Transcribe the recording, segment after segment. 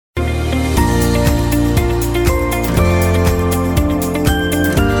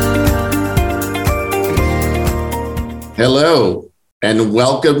Hello, and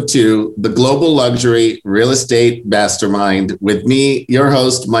welcome to the Global Luxury Real Estate Mastermind with me, your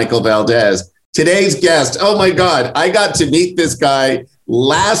host, Michael Valdez. Today's guest, oh my God, I got to meet this guy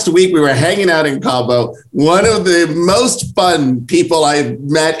last week. We were hanging out in Cabo. One of the most fun people I've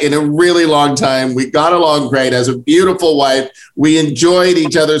met in a really long time. We got along great, has a beautiful wife. We enjoyed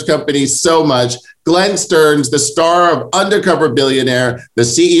each other's company so much. Glenn Stearns, the star of Undercover Billionaire, the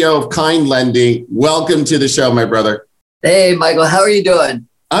CEO of Kind Lending. Welcome to the show, my brother. Hey, Michael, how are you doing?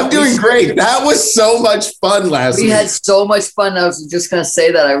 I'm doing great. That was so much fun last week. We had so much fun. I was just going to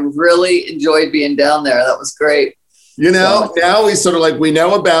say that I really enjoyed being down there. That was great. You know, now we sort of like, we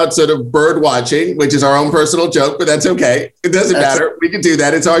know about sort of bird watching, which is our own personal joke, but that's okay. It doesn't matter. We can do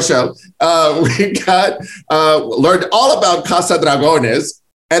that. It's our show. We learned all about Casa Dragones,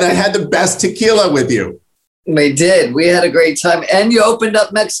 and I had the best tequila with you. We did. We had a great time. And you opened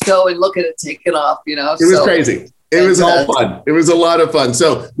up Mexico and look at it taking off, you know. It was crazy. It was all fun. It was a lot of fun.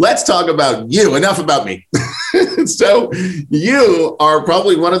 So let's talk about you. Enough about me. So you are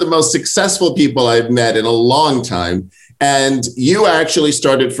probably one of the most successful people I've met in a long time. And you actually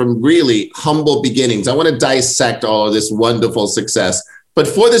started from really humble beginnings. I want to dissect all of this wonderful success. But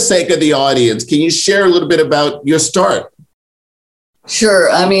for the sake of the audience, can you share a little bit about your start?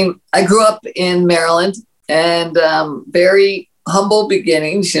 Sure. I mean, I grew up in Maryland and very humble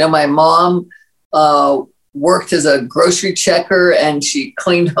beginnings. You know, my mom worked as a grocery checker and she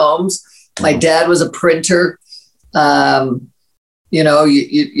cleaned homes. My dad was a printer. You know,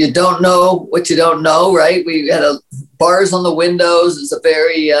 you don't know what you don't know, right? We had bars on the windows. It was a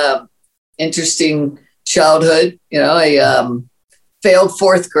very interesting childhood. You know, I failed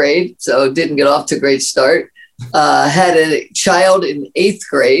fourth grade, so didn't get off to a great start. Had a child in eighth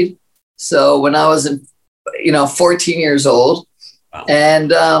grade. So when I was 14 years old. Wow.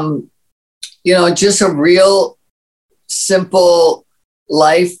 And, you know, just a real simple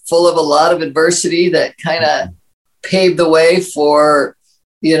life full of a lot of adversity that kind of paved the way for,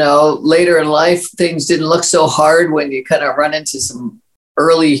 you know, later in life, things didn't look so hard when you kind of run into some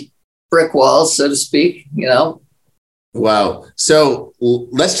early brick walls, so to speak, you know. Wow. So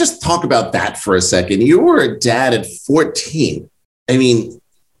let's just talk about that for a second. You were a dad at 14. I mean,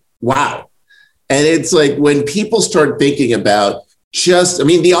 wow. And it's like when people start thinking about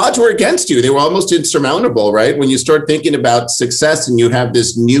the odds were against you. They were almost insurmountable, right? When you start thinking about success and you have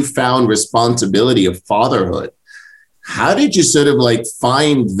this newfound responsibility of fatherhood, how did you sort of like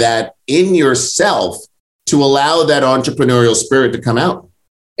find that in yourself to allow that entrepreneurial spirit to come out?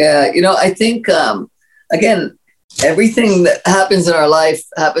 Yeah, you know, I think, again, everything that happens in our life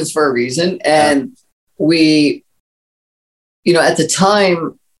happens for a reason. And we, you know, at the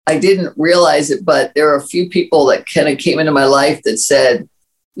time, I didn't realize it, but there were a few people that kind of came into my life that said,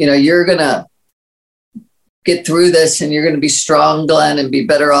 you know, you're going to get through this and you're going to be strong, Glenn, and be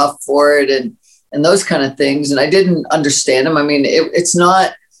better off for it. And those kind of things. And I didn't understand them. I mean, it's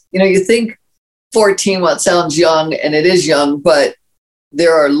not, you know, you think 14, well, it sounds young and it is young, but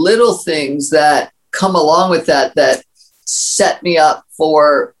there are little things that come along with that set me up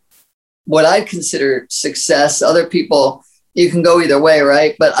for what I consider success. Other people, you can go either way,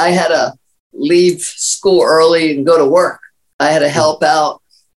 right? But I had to leave school early and go to work. I had to help out.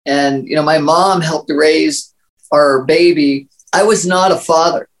 And, you know, my mom helped raise our baby. I was not a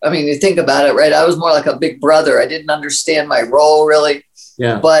father. I mean, you think about it, right? I was more like a big brother. I didn't understand my role really.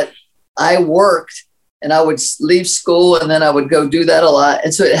 Yeah. But I worked and I would leave school and then I would go do that a lot.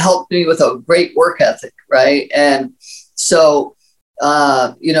 And so it helped me with a great work ethic, right? And so,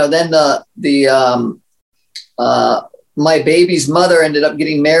 you know, then my baby's mother ended up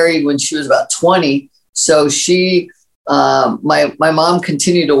getting married when she was about 20. So my mom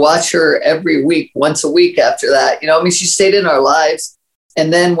continued to watch her every week, once a week after that. You know, I mean, she stayed in our lives.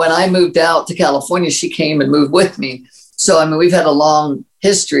 And then when I moved out to California, she came and moved with me. So, I mean, we've had a long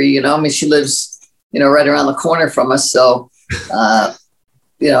history, you know, I mean, she lives, you know, right around the corner from us. So,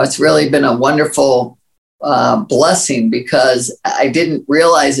 you know, it's really been a wonderful blessing because I didn't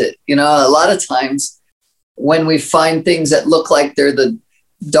realize it. You know, a lot of times when we find things that look like they're the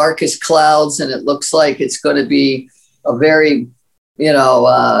darkest clouds and it looks like it's going to be a very, you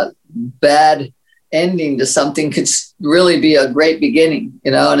know, bad ending to something, could really be a great beginning,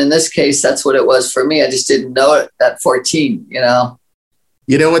 you know. And in this case, that's what it was for me. I just didn't know it at 14, you know.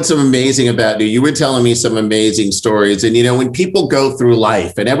 You know what's so amazing about you? You were telling me some amazing stories. And, you know, when people go through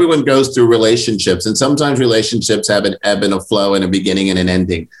life and everyone goes through relationships, and sometimes relationships have an ebb and a flow and a beginning and an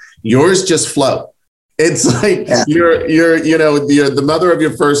ending, yours just flow. It's like you're the mother of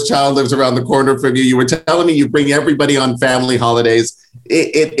your first child lives around the corner from you. You were telling me you bring everybody on family holidays.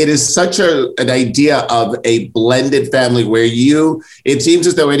 it is such an idea of a blended family where it seems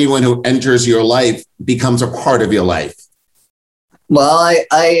as though anyone who enters your life becomes a part of your life. Well,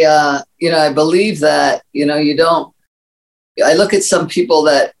 I believe that, I look at some people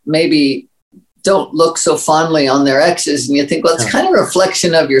that maybe don't look so fondly on their exes, and you think, well, it's kind of a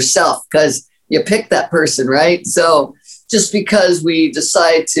reflection of yourself because you pick that person, right? So just because we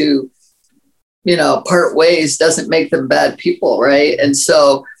decide to, part ways doesn't make them bad people, right? And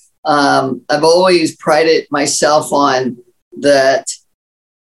so I've always prided myself on that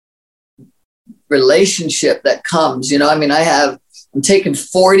relationship that comes. I'm taking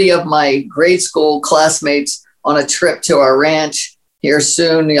 40 of my grade school classmates on a trip to our ranch here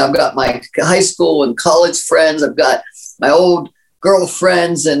soon. I've got my high school and college friends. I've got my old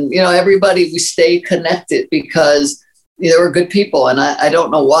girlfriends, and everybody. We stay connected because they were good people, and I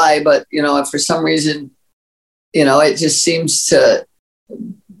don't know why, but for some reason, it just seems to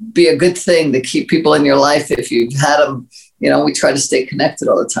be a good thing to keep people in your life if you've had them. We try to stay connected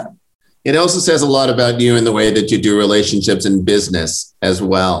all the time. It also says a lot about you in the way that you do relationships and business as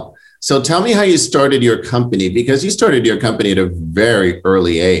well. So tell me how you started your company, because you started your company at a very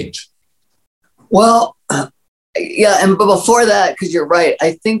early age. Well, yeah. But before that, because you're right,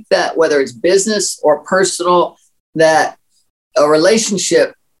 I think that whether it's business or personal, that a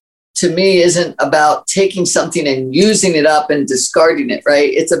relationship to me isn't about taking something and using it up and discarding it, right?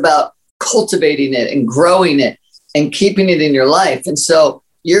 It's about cultivating it and growing it and keeping it in your life. And so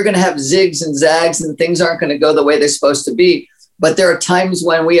you're going to have zigs and zags, and things aren't going to go the way they're supposed to be. But there are times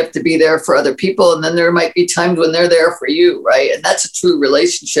when we have to be there for other people. And then there might be times when they're there for you, right? And that's a true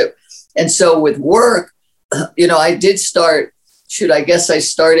relationship. And so with work, I did start, I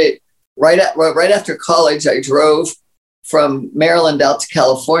started right after college. I drove from Maryland out to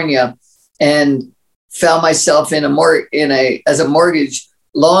California and found myself as a mortgage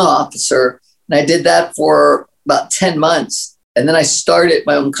loan officer. And I did that for about 10 months. And then I started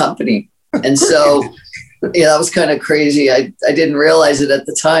my own company. And so, that was kind of crazy. I didn't realize it at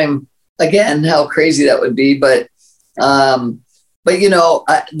the time, again, how crazy that would be. But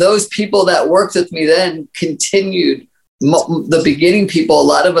those people that worked with me then continued, the beginning people, a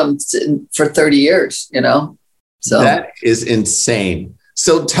lot of them for 30 years, So that is insane.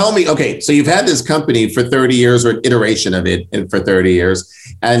 So tell me, okay, so you've had this company for 30 years, or an iteration of it for 30 years.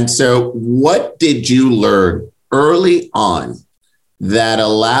 And so what did you learn early on that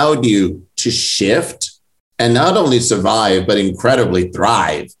allowed you to shift and not only survive, but incredibly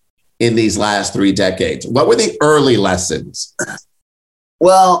thrive in these last 3 decades? What were the early lessons?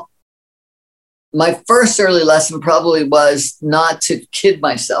 Well, my first early lesson probably was not to kid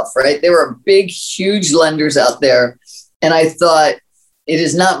myself, right? There were big, huge lenders out there. And I thought, it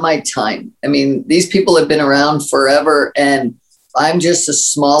is not my time. I mean, these people have been around forever, and I'm just a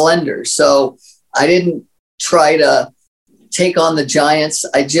small lender. So I didn't try to take on the giants.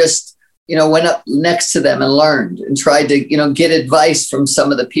 I just, went up next to them and learned and tried to, get advice from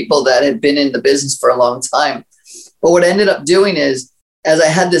some of the people that had been in the business for a long time. But what I ended up doing is, as I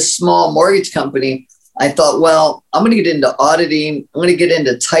had this small mortgage company, I thought, well, I'm going to get into auditing. I'm going to get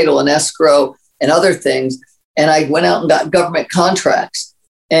into title and escrow and other things. And I went out and got government contracts,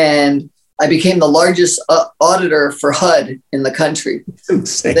 and I became the largest auditor for HUD in the country.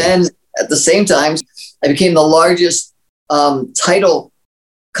 Then at the same time, I became the largest title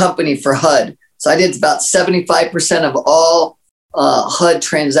company for HUD. So I did about 75% of all HUD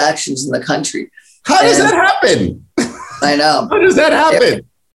transactions in the country. How does that happen? I know. How does that happen?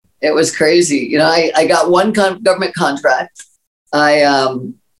 It was crazy. I got one government contract. I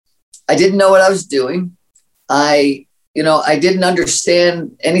didn't know what I was doing. I didn't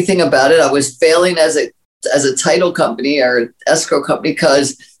understand anything about it. I was failing as a title company or escrow company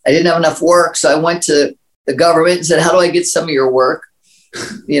because I didn't have enough work. So I went to the government and said, how do I get some of your work?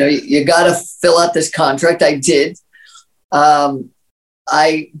 You got to fill out this contract. I did.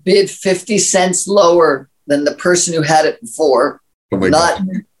 I bid 50 cents lower than the person who had it before, not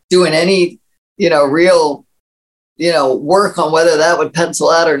doing any, real, work on whether that would pencil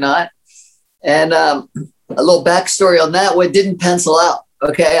out or not. And a little backstory on that, what didn't pencil out.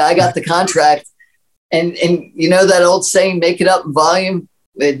 Okay. I got the contract, and that old saying, make it up in volume.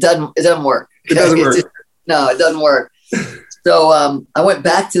 It doesn't work. It doesn't work. No, it doesn't work. So I went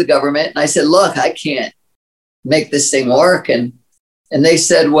back to the government and I said, look, I can't make this thing work. And they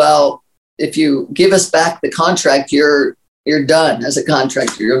said, well, if you give us back the contract, you're done as a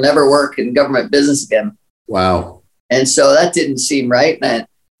contractor. You'll never work in government business again. Wow. And so that didn't seem right. And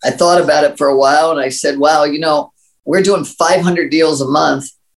I thought about it for a while, and I said, wow, we're doing 500 deals a month.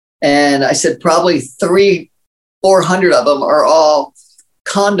 And I said, probably 300-400 of them are all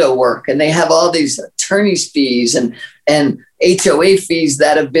condo work, and they have all these attorney's fees and HOA fees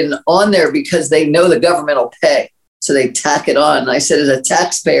that have been on there because they know the government will pay. So they tack it on. And I said, as a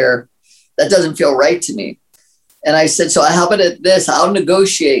taxpayer, that doesn't feel right to me. And I said, so how about this? I'll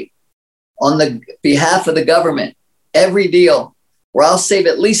negotiate on the behalf of the government every deal where I'll save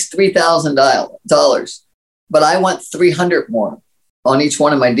at least $3,000, but I want 300 more on each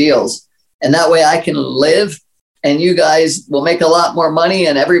one of my deals. And that way I can live and you guys will make a lot more money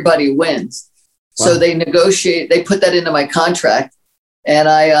and everybody wins. Wow. So they negotiate, they put that into my contract. And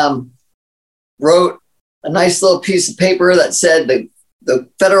I wrote a nice little piece of paper that said the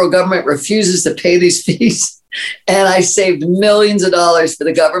federal government refuses to pay these fees. And I saved millions of dollars for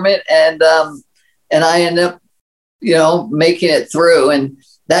the government. And I ended up, making it through. And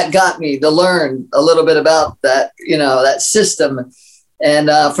that got me to learn a little bit about that, that system. And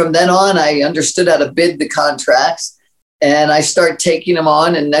from then on, I understood how to bid the contracts and I started taking them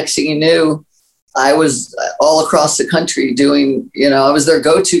on. And next thing you knew, I was all across the country doing, I was their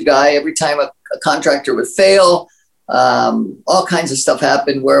go-to guy every time a contractor would fail. All kinds of stuff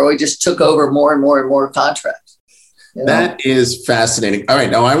happened where we just took over more and more and more contracts. That is fascinating. All right.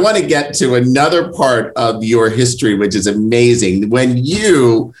 Now I want to get to another part of your history, which is amazing. When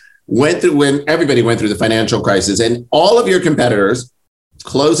everybody went through the financial crisis and all of your competitors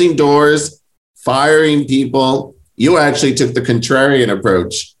closing doors, firing people, you actually took the contrarian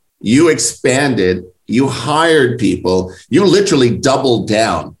approach. You expanded, you hired people, you literally doubled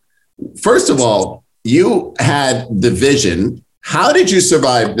down. First of all, you had the vision. How did you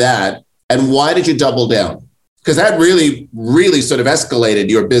survive that? And why did you double down? Because that really, really sort of escalated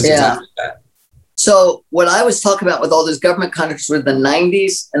your business after that. So what I was talking about with all those government contracts were the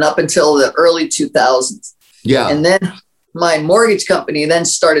 90s and up until the early 2000s. Yeah. And then my mortgage company then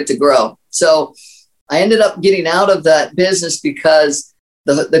started to grow. So I ended up getting out of that business because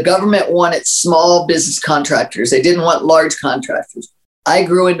the government wanted small business contractors. They didn't want large contractors. I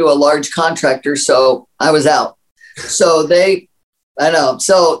grew into a large contractor, so I was out. So they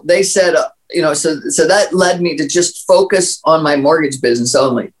said, so that led me to just focus on my mortgage business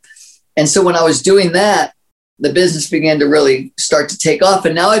only. And so when I was doing that, the business began to really start to take off.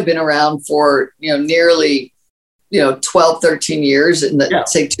 And now I've been around for, nearly, 12, 13 years in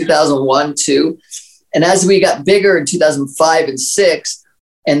say 2001, 2. And as we got bigger in 2005 and 6,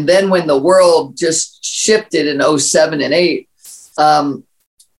 and then when the world just shifted in 07 and 8,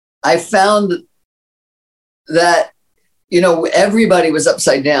 I found that, everybody was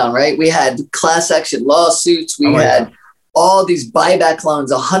upside down, right? We had class action lawsuits. We had all these buyback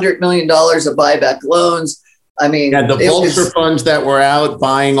loans, $100 million of buyback loans. I mean, the vulture funds that were out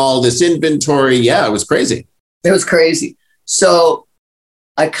buying all this inventory. Yeah, it was crazy. It was crazy. So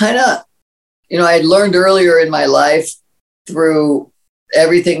I kind of, I had learned earlier in my life through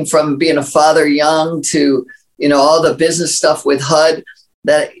everything from being a father young to, all the business stuff with HUD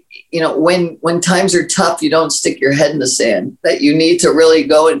that, when times are tough, you don't stick your head in the sand, that you need to really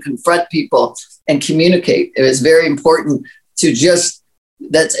go and confront people and communicate. It is very important to just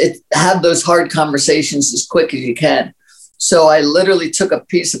have those hard conversations as quick as you can. So I literally took a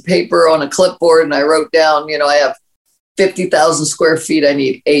piece of paper on a clipboard and I wrote down, I have 50,000 square feet. I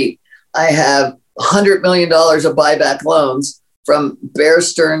need 8. I have $100 million of buyback loans from Bear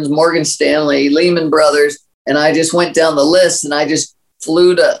Stearns, Morgan Stanley, Lehman Brothers. And I just went down the list and I just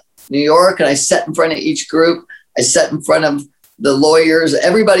flew to New York and I sat in front of each group. I sat in front of the lawyers,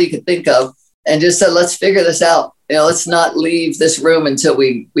 everybody you could think of, and just said, let's figure this out. Let's not leave this room until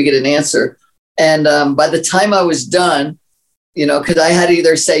we get an answer. And by the time I was done, because I had to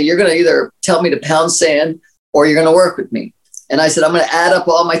either say, you're going to either tell me to pound sand or you're going to work with me. And I said, I'm going to add up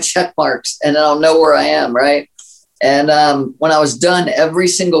all my check marks and then I'll know where I am, right? And when I was done, every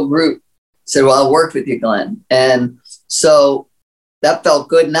single group said, well, I'll work with you, Glenn. And so that felt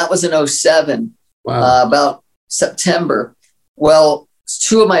good. And that was in 07, about September. Well,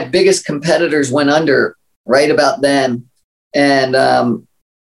 2 of my biggest competitors went under right about then. And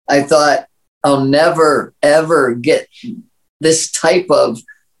I thought, I'll never, ever get this type of,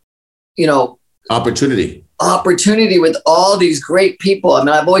 opportunity with all these great people. I mean,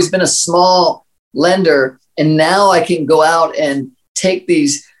 I've always been a small lender, and now I can go out and take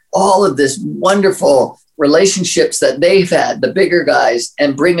all of this wonderful relationships that they've had, the bigger guys,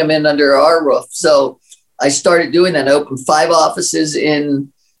 and bring them in under our roof. So I started doing that. I opened 5 offices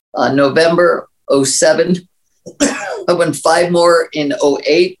in November 07. I opened 5 more in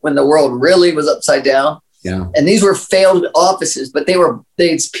 08 when the world really was upside down. Yeah. And these were failed offices, but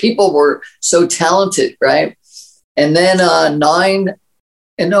these people were so talented, right? And then 09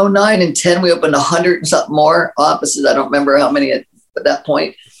 and 10, we opened 100 and something more offices. I don't remember how many at that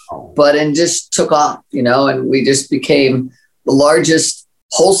point, but and just took off, and we just became the largest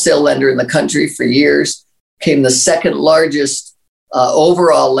wholesale lender in the country for years, became the second largest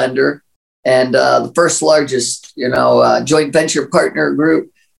overall lender, and the first largest, joint venture partner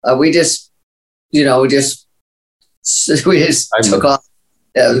group. We just took off.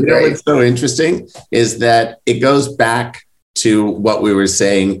 Yeah, it was great. What's so interesting is that it goes back to what we were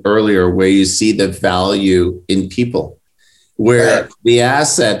saying earlier, where you see the value in people, where the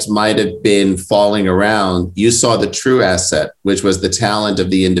assets might have been falling around. You saw the true asset, which was the talent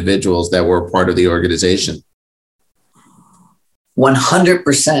of the individuals that were part of the organization.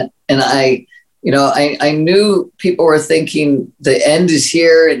 100%. And I knew people were thinking the end is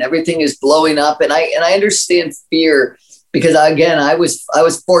here and everything is blowing up. And I understand fear because I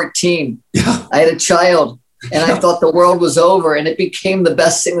was 14. Yeah. I had a child and I thought the world was over, and it became the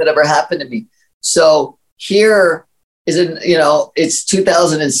best thing that ever happened to me. So here is it's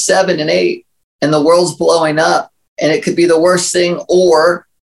 2007 and 8 and the world's blowing up, and it could be the worst thing, or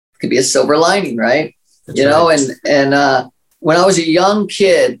it could be a silver lining, right? That's right. And when I was a young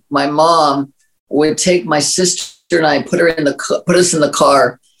kid, my mom would take my sister and I, put us in the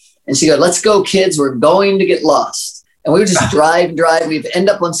car, and she'd go, "Let's go, kids, we're going to get lost." And we would just drive. We'd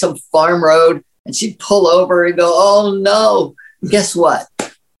end up on some farm road, and she'd pull over and go, "Oh no, guess what?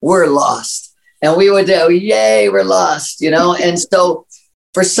 We're lost." And we would go, "Yay, we're lost," And so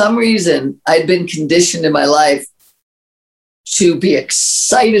for some reason, I'd been conditioned in my life to be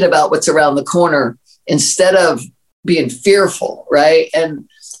excited about what's around the corner instead of being fearful, right? And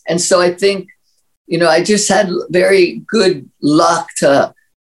so I think, I just had very good luck to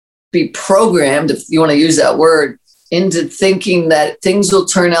be programmed, if you want to use that word, into thinking that things will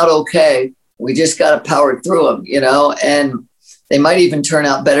turn out okay. We just got to power through them, and they might even turn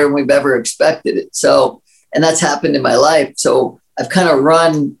out better than we've ever expected it. So, and that's happened in my life. So I've kind of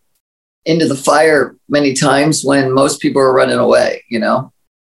run into the fire many times when most people are running away,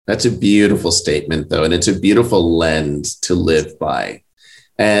 That's a beautiful statement, though. And it's a beautiful lens to live by.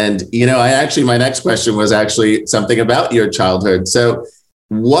 And, my next question was actually something about your childhood. So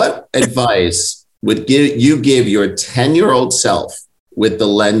what advice would you give your 10-year-old self with the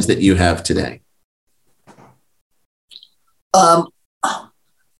lens that you have today?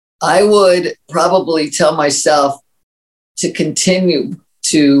 I would probably tell myself to continue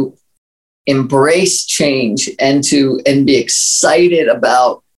to embrace change and be excited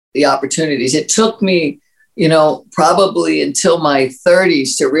about the opportunities. It took me, probably until my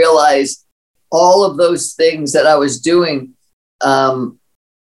 30s to realize all of those things that I was doing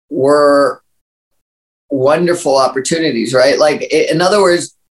were wonderful opportunities, right? Like, in other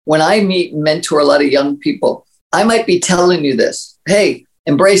words, when I meet and mentor a lot of young people, I might be telling you this: hey,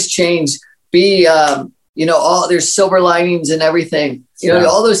 embrace change, be, there's silver linings and everything,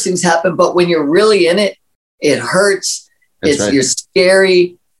 all those things happen. But when you're really in it, it hurts. Right. You're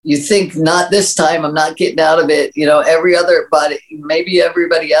scary. You think, not this time, I'm not getting out of it. Maybe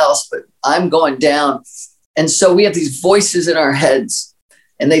everybody else, but I'm going down. And so we have these voices in our heads,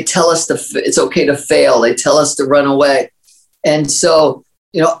 and they tell us it's okay to fail. They tell us to run away. And so,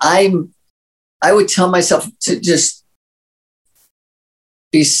 I would tell myself to just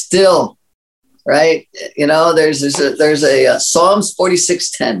be still, right? There's a Psalms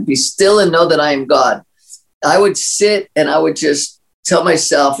 46:10, be still and know that I am God. I would sit and I would just tell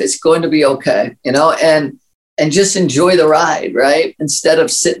myself it's going to be okay, and just enjoy the ride, right? Instead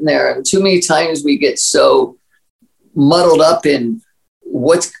of sitting there. And too many times we get so muddled up in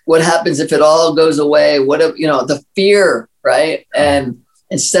what happens if it all goes away, the fear, right? And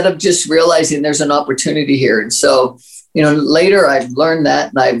instead of just realizing there's an opportunity here. And so, later I've learned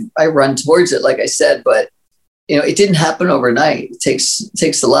that, and I run towards it, like I said, but, it didn't happen overnight. It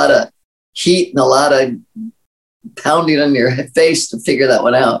takes a lot of heat and a lot of pounding on your face to figure that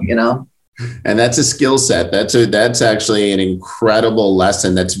one out, And that's a skill set. That's actually an incredible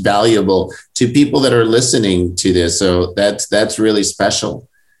lesson that's valuable to people that are listening to this. So that's really special.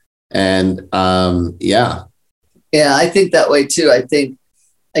 And yeah, I think that way too. I think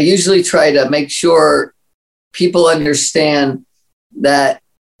I usually try to make sure people understand that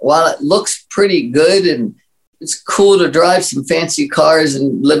while it looks pretty good and it's cool to drive some fancy cars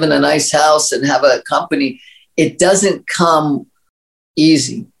and live in a nice house and have a company, it doesn't come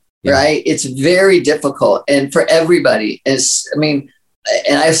easy, right? It's very difficult. And for everybody, and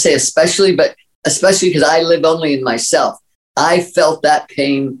I say especially because I live only in myself. I felt that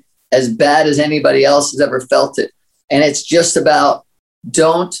pain as bad as anybody else has ever felt it. And it's just about,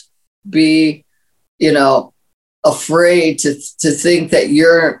 don't be, afraid to think that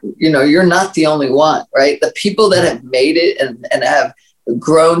you're not the only one, right? The people that have made it and have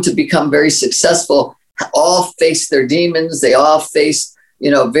grown to become very successful all face their demons. They all face,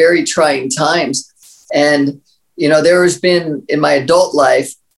 very trying times. And, there has been in my adult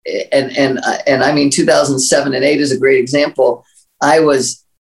life, and I mean, 2007 and 8 is a great example. I was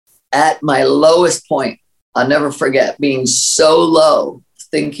at my lowest point. I'll never forget being so low,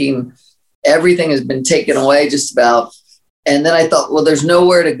 thinking everything has been taken away just about. And then I thought, well, there's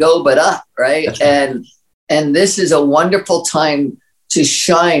nowhere to go but up, right? And this is a wonderful time to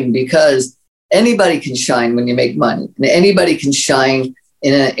shine, because anybody can shine when you make money, and anybody can shine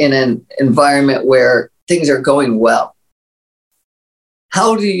in an environment where things are going well.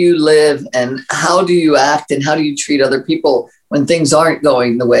 How do you live, and how do you act, and how do you treat other people when things aren't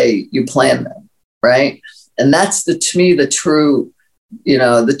going the way you plan them, right? And that's to me the true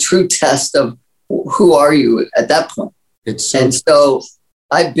test of who are you at that point. So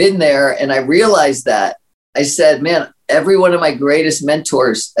I've been there, and I realized that. I said, man, every one of my greatest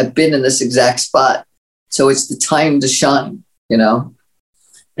mentors have been in this exact spot. So it's the time to shine,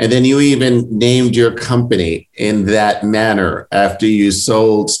 And then you even named your company in that manner after you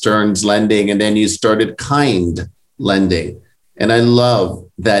sold Stearns Lending, and then you started Kind Lending. And I love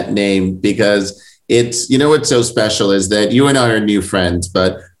that name, because it's, what's so special is that you and I are new friends,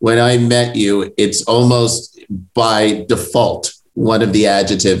 but when I met you, it's almost by default one of the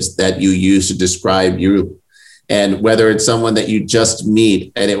adjectives that you use to describe you. And whether it's someone that you just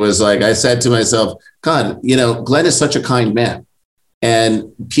meet, and it was like, I said to myself, God, Glenn is such a kind man.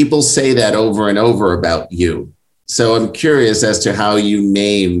 And people say that over and over about you. So I'm curious as to how you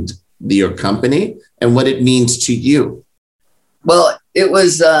named your company and what it means to you. Well, it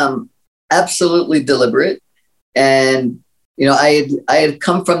was absolutely deliberate. And, I had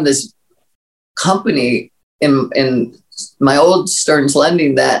come from this company in my old Stearns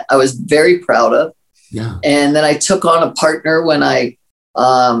Lending that I was very proud of. Yeah. And then I took on a partner when I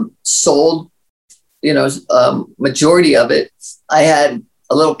sold, majority of it. I had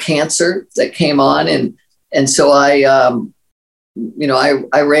a little cancer that came on, and so I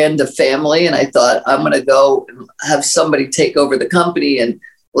ran the family, and I thought, I'm going to go and have somebody take over the company and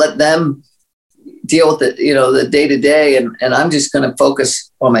let them deal with it, the day to day, and I'm just going to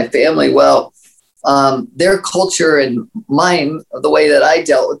focus on my family. Well, their culture and mine, the way that I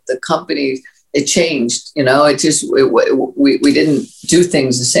dealt with the company, it changed. We didn't do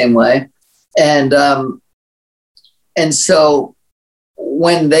things the same way, and so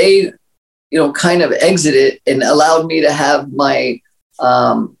when they, kind of exited and allowed me to have my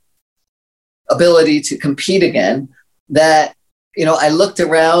ability to compete again, that, I looked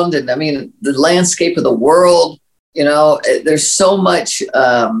around, and I mean, the landscape of the world, there's so much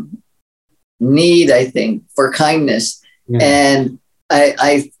need, I think, for kindness. Yeah. And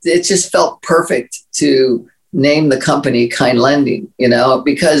it just felt perfect to name the company Kind Lending,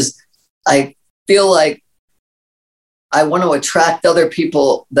 because I feel like I want to attract other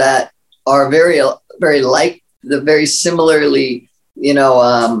people that are very, very very similarly,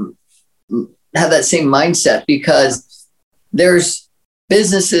 have that same mindset, because there's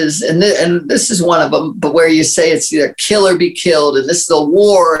businesses, and this is one of them, but where you say it's either kill or be killed, and this is a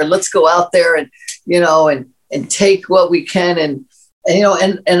war, and let's go out there and, and take what we can. And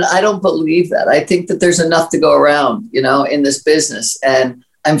I don't believe that. I think that there's enough to go around, in this business. And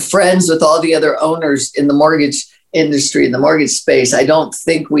I'm friends with all the other owners in the mortgage industry, in the mortgage space. I don't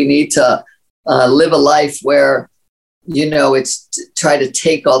think we need to live a life where, it's try to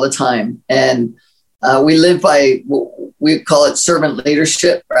take all the time. And we live by, we call it servant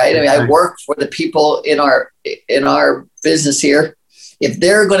leadership, right? I mean, I work for the people in our business here. If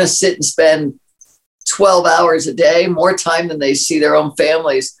they're going to sit and spend 12 hours a day, more time than they see their own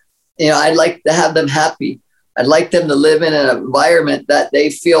families, I'd like to have them happy. I'd like them to live in an environment that they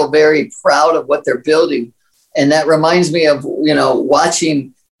feel very proud of what they're building. And that reminds me of,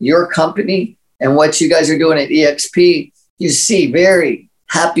 watching your company and what you guys are doing at EXP. You see very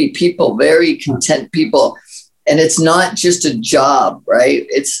happy people, very content people. And it's not just a job, right?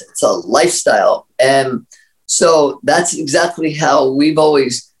 It's a lifestyle. And so that's exactly how we've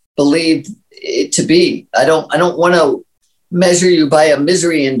always believed it to be. I don't want to measure you by a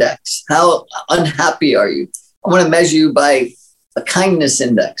misery index. How unhappy are you? I want to measure you by a kindness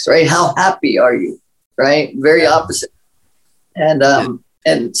index, right? How happy are you? Right? Very opposite. And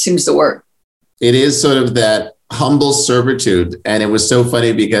it seems to work. It is sort of that humble servitude. And it was so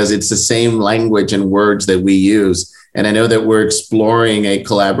funny because it's the same language and words that we use. And I know that we're exploring a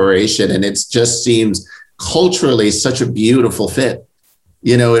collaboration, and it just seems culturally such a beautiful fit.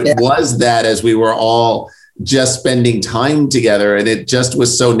 It was that as we were all just spending time together. And it just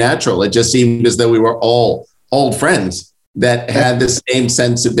was so natural. It just seemed as though we were all old friends that had the same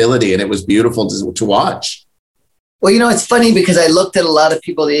sensibility. And it was beautiful to watch. Well, it's funny because I looked at a lot of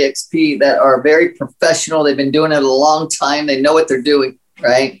people at EXP that are very professional. They've been doing it a long time. They know what they're doing,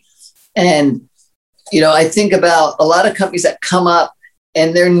 right? And, I think about a lot of companies that come up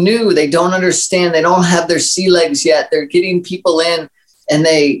and they're new. They don't understand. They don't have their sea legs yet. They're getting people in and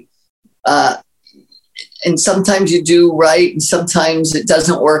and sometimes you do right and sometimes it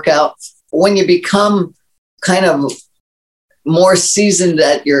doesn't work out. When you become kind of more seasoned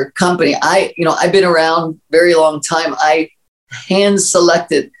at your company, I've been around a very long time. I hand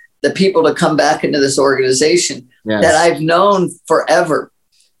selected the people to come back into this organization that I've known forever.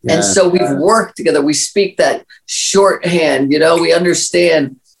 And so we've worked together. We speak that shorthand, we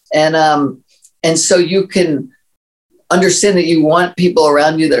understand. And so you can understand that you want people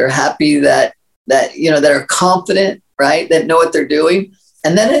around you that are happy, that are confident, right? That know what they're doing.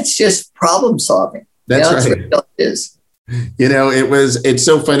 And then it's just problem solving. That's right. What it is. It's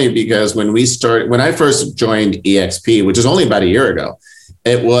so funny because when I first joined EXP, which was only about a year ago,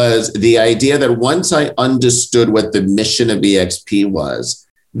 it was the idea that once I understood what the mission of EXP was,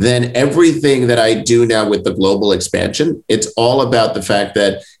 then everything that I do now with the global expansion, it's all about the fact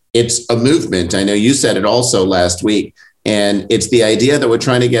that it's a movement. I know you said it also last week, and it's the idea that we're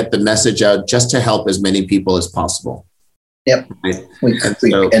trying to get the message out just to help as many people as possible. Yep. Right?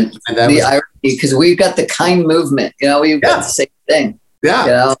 Irony, because we've got the kind movement, we've got the same thing.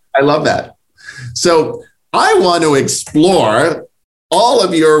 Yeah. I love that. So I want to explore all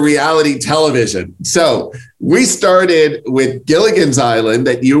of your reality television. So we started with Gilligan's Island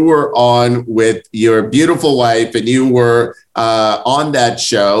that you were on with your beautiful wife, and you were on that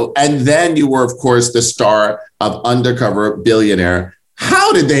show. And then you were, of course, the star of Undercover Billionaire.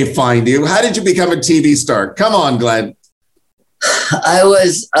 How did they find you? How did you become a TV star? Come on, Glenn. I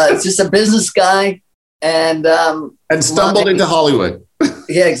was just a business guy and stumbled into Hollywood.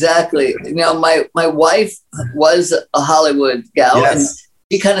 Yeah, exactly. My wife was a Hollywood gal, and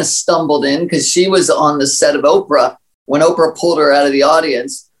she kind of stumbled in because she was on the set of Oprah when Oprah pulled her out of the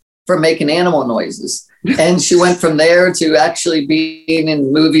audience for making animal noises. And she went from there to actually being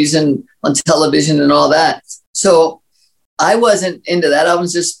in movies and on television and all that. So I wasn't into that. I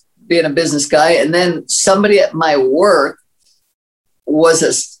was just being a business guy. And then somebody at my work was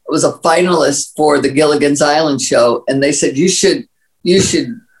a finalist for the Gilligan's Island show. And they said, you should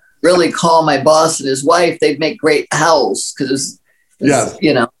really call my boss and his wife. They'd make great howls because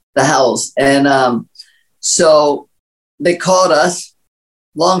the howls. And so they called us.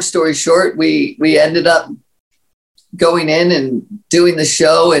 Long story short, we ended up going in and doing the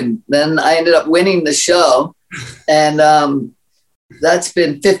show. And then I ended up winning the show. And that's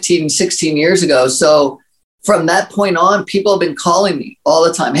been 15, 16 years ago. So from that point on, people have been calling me all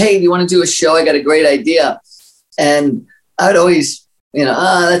the time. Hey, do you want to do a show? I got a great idea. And I'd always,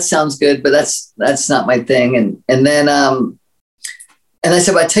 that sounds good, but that's not my thing. And then I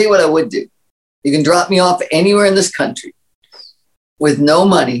said, well, I tell you what I would do. You can drop me off anywhere in this country with no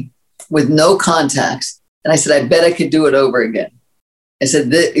money, with no contacts. And I said, I bet I could do it over again. I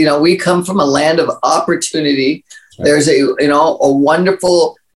said, we come from a land of opportunity. There's a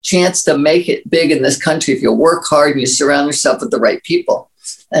wonderful chance to make it big in this country if you work hard and you surround yourself with the right people.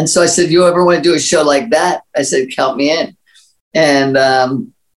 And so I said, you ever want to do a show like that? I said, count me in. And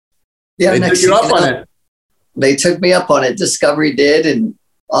they took you up on it. They took me up on it. Discovery did, and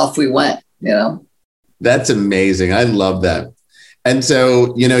off we went. That's amazing. I love that. And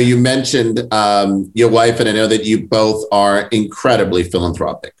so, you mentioned your wife, and I know that you both are incredibly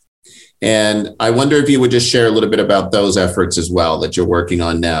philanthropic. And I wonder if you would just share a little bit about those efforts as well that you're working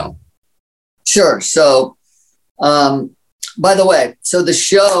on now. Sure. So, by the way, so the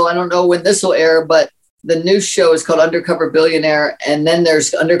show, I don't know when this will air, but the new show is called Undercover Billionaire. And then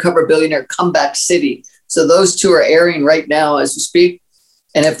there's Undercover Billionaire Comeback City. So those two are airing right now as we speak.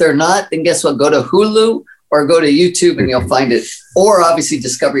 And if they're not, then guess what? Go to Hulu or go to YouTube and you'll find it. Or obviously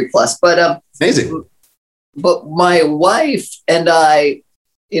Discovery Plus. But amazing. But my wife and I,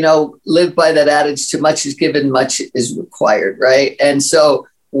 live by that adage, too much is given, much is required, right? And so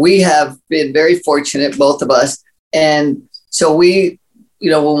we have been very fortunate, both of us. And so we,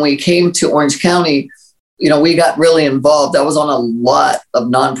 when we came to Orange County, we got really involved. I was on a lot of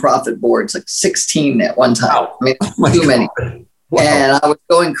nonprofit boards, like 16 at one time. Wow. I mean, too many. Wow. And I was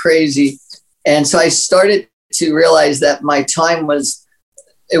going crazy. And so I started to realize that my time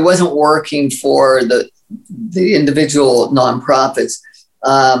it wasn't working for the individual nonprofits.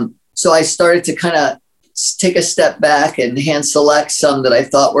 So I started to kind of take a step back and hand select some that I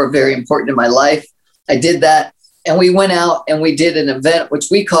thought were very important in my life. I did that. And we went out and we did an event, which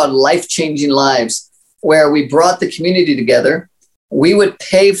we called Life Changing Lives, where we brought the community together. We would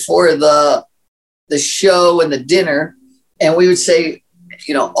pay for the show and the dinner. And we would say,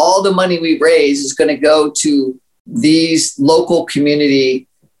 you know, all the money we raise is going to go to these local community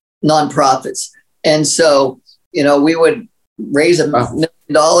nonprofits. And so, you know, we would raise $1 million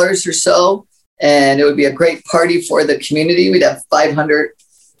or so, and it would be a great party for the community. We'd have 500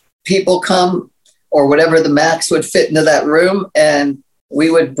 people come, or whatever the max would fit into that room. And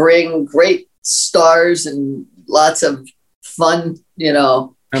we would bring great stars and lots of fun, you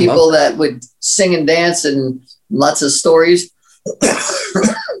know, people that would sing and dance and lots of stories.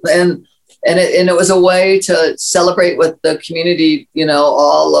 and it was a way to celebrate with the community, you know,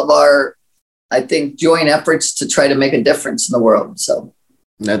 all of our, I think, joint efforts to try to make a difference in the world. So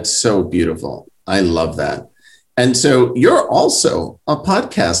that's so beautiful. I love that. And so you're also a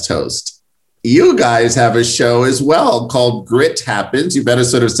podcast host. You guys have a show as well called Grit Happens. You better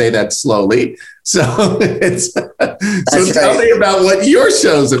sort of say that slowly. So tell me about what your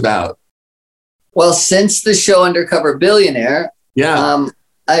show's about. Well, since the show Undercover Billionaire,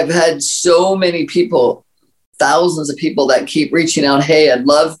 I've had so many people, thousands of people that keep reaching out. Hey, I'd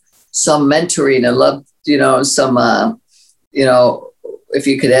love some mentoring. I'd love, you know, some, you know, if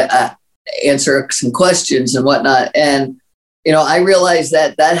you could answer some questions and whatnot. And you know, I realized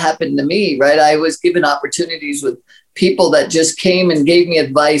that happened to me, right? I was given opportunities with people that just came and gave me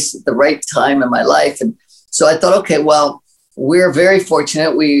advice at the right time in my life. And so I thought, okay, well, we're very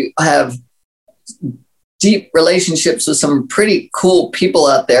fortunate. We have deep relationships with some pretty cool people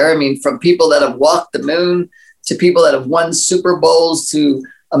out there. I mean, from people that have walked the moon to people that have won Super Bowls to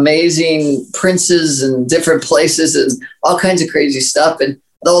amazing princes and different places and all kinds of crazy stuff. And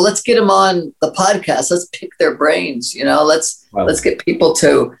let's get them on the podcast. Let's pick their brains. You know, let's get people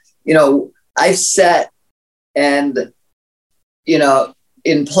to, you know, I've sat and, you know,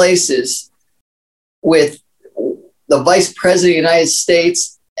 in places with the vice president of the United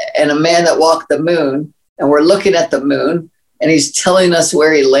States and a man that walked the moon, and we're looking at the moon and he's telling us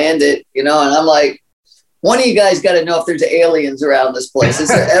where he landed, you know, and I'm like, one of you guys got to know if there's aliens around this place. Has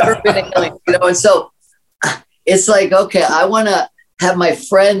there ever been aliens? You know, and so it's like, okay, I want to have my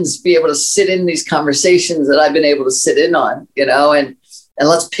friends be able to sit in these conversations that I've been able to sit in on, you know, and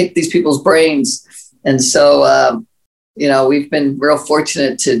let's pick these people's brains. And so, you know, we've been real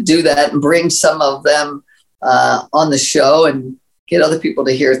fortunate to do that and bring some of them on the show and get other people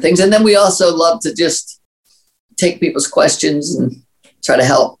to hear things. And then we also love to just take people's questions and try to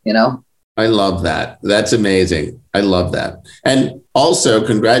help, you know. I love that. That's amazing. I love that. And also,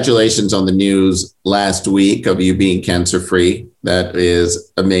 congratulations on the news last week of you being cancer-free. That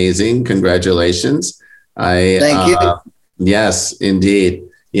is amazing. Congratulations. Thank you. Yes, indeed.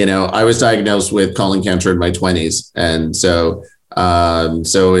 You know, I was diagnosed with colon cancer in my 20s. And so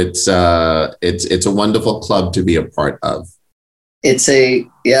it's a wonderful club to be a part of. It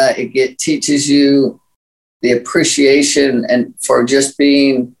teaches you the appreciation and for just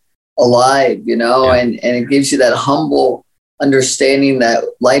being alive, you know, and it gives you that humble understanding that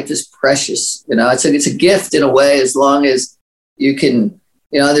life is precious. You know, it's a gift in a way, as long as you can,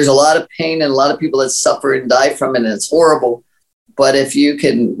 you know, there's a lot of pain and a lot of people that suffer and die from it, and it's horrible. But if you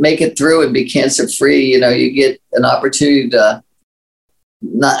can make it through and be cancer free, you know, you get an opportunity to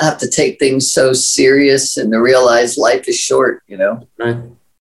not have to take things so serious and to realize life is short, you know. Right.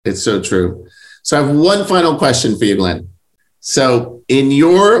 It's so true. So I have one final question for you, Glenn. So in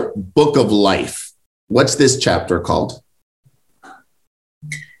your book of life, what's this chapter called?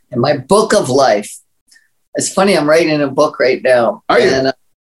 In my book of life, it's funny, I'm writing a book right now. Are you? And,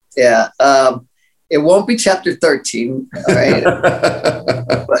 it won't be chapter 13, all right?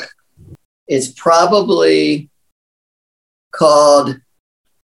 But it's probably called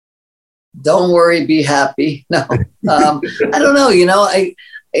Don't Worry, Be Happy. No, I don't know. You know,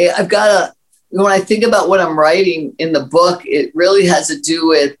 I've got when I think about what I'm writing in the book, it really has to do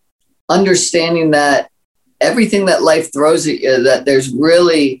with understanding that everything that life throws at you, that there's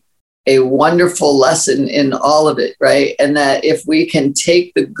really a wonderful lesson in all of it, right? And that if we can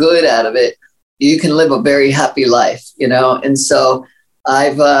take the good out of it, you can live a very happy life, you know? And so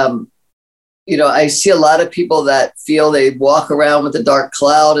I've, you know, I see a lot of people that feel they walk around with a dark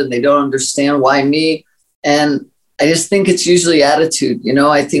cloud and they don't understand why me. And I just think it's usually attitude, you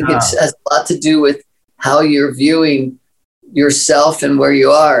know? I think it has a lot to do with how you're viewing yourself and where you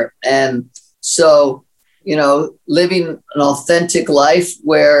are. And so, you know, living an authentic life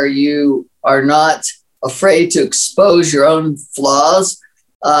where you are not afraid to expose your own flaws.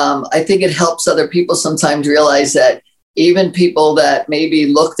 I think it helps other people sometimes realize that even people that maybe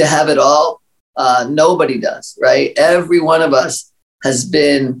look to have it all Nobody does, right? Every one of us has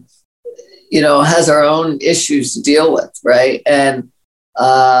been, has our own issues to deal with, right? And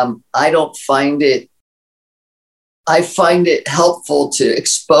I find it helpful to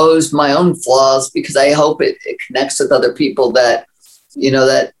expose my own flaws because I hope it connects with other people that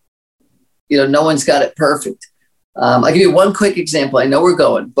no one's got it perfect. I'll give you one quick example. I know we're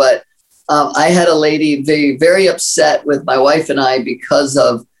going, but I had a lady very, very upset with my wife and I because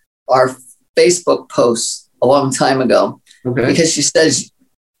of our Facebook posts a long time ago. Okay. Because she says,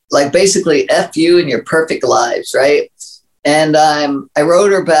 like, basically, F you and your perfect lives, right? And I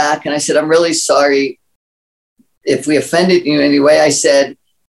wrote her back and I said, I'm really sorry if we offended you in any way. I said,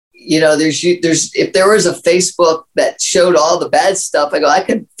 there's if there was a Facebook that showed all the bad stuff, I go, I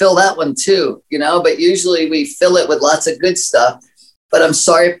could fill that one too, but usually we fill it with lots of good stuff. But I'm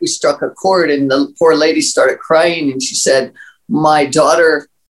sorry if we struck a chord. And the poor lady started crying. And she said, my daughter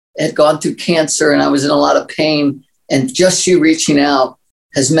had gone through cancer and I was in a lot of pain. And just you reaching out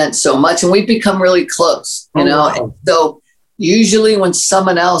has meant so much. And we've become really close, Wow. And so usually when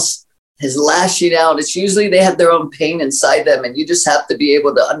someone else is lashing out, it's usually they have their own pain inside them. And you just have to be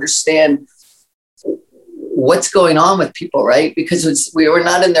able to understand what's going on with people, right? Because we're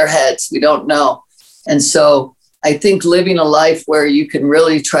not in their heads. We don't know. And so I think living a life where you can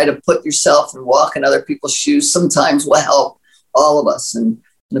really try to put yourself and walk in other people's shoes sometimes will help all of us. And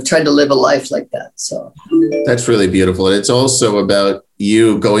I've tried to live a life like that. So that's really beautiful. And it's also about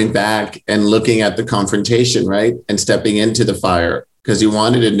you going back and looking at the confrontation, right? And stepping into the fire because you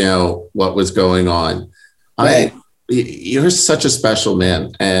wanted to know what was going on. Right. You're such a special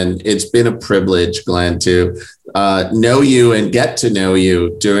man. And it's been a privilege, Glenn, to know you and get to know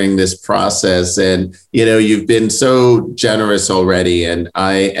you during this process. And, you've been so generous already. And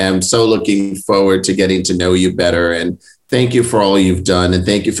I am so looking forward to getting to know you better. And thank you for all you've done. And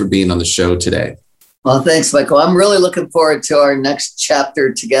thank you for being on the show today. Well, thanks, Michael. I'm really looking forward to our next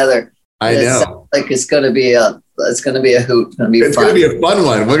chapter together. I know. Like it's going to be a hoot. It's going to be fun. It's going to be a fun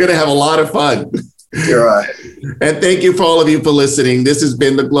one. We're going to have a lot of fun. You're right. And thank you for all of you for listening. This has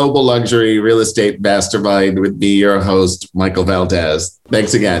been the Global Luxury Real Estate Mastermind with me, your host, Michael Valdez.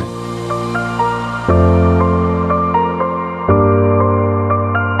 Thanks again.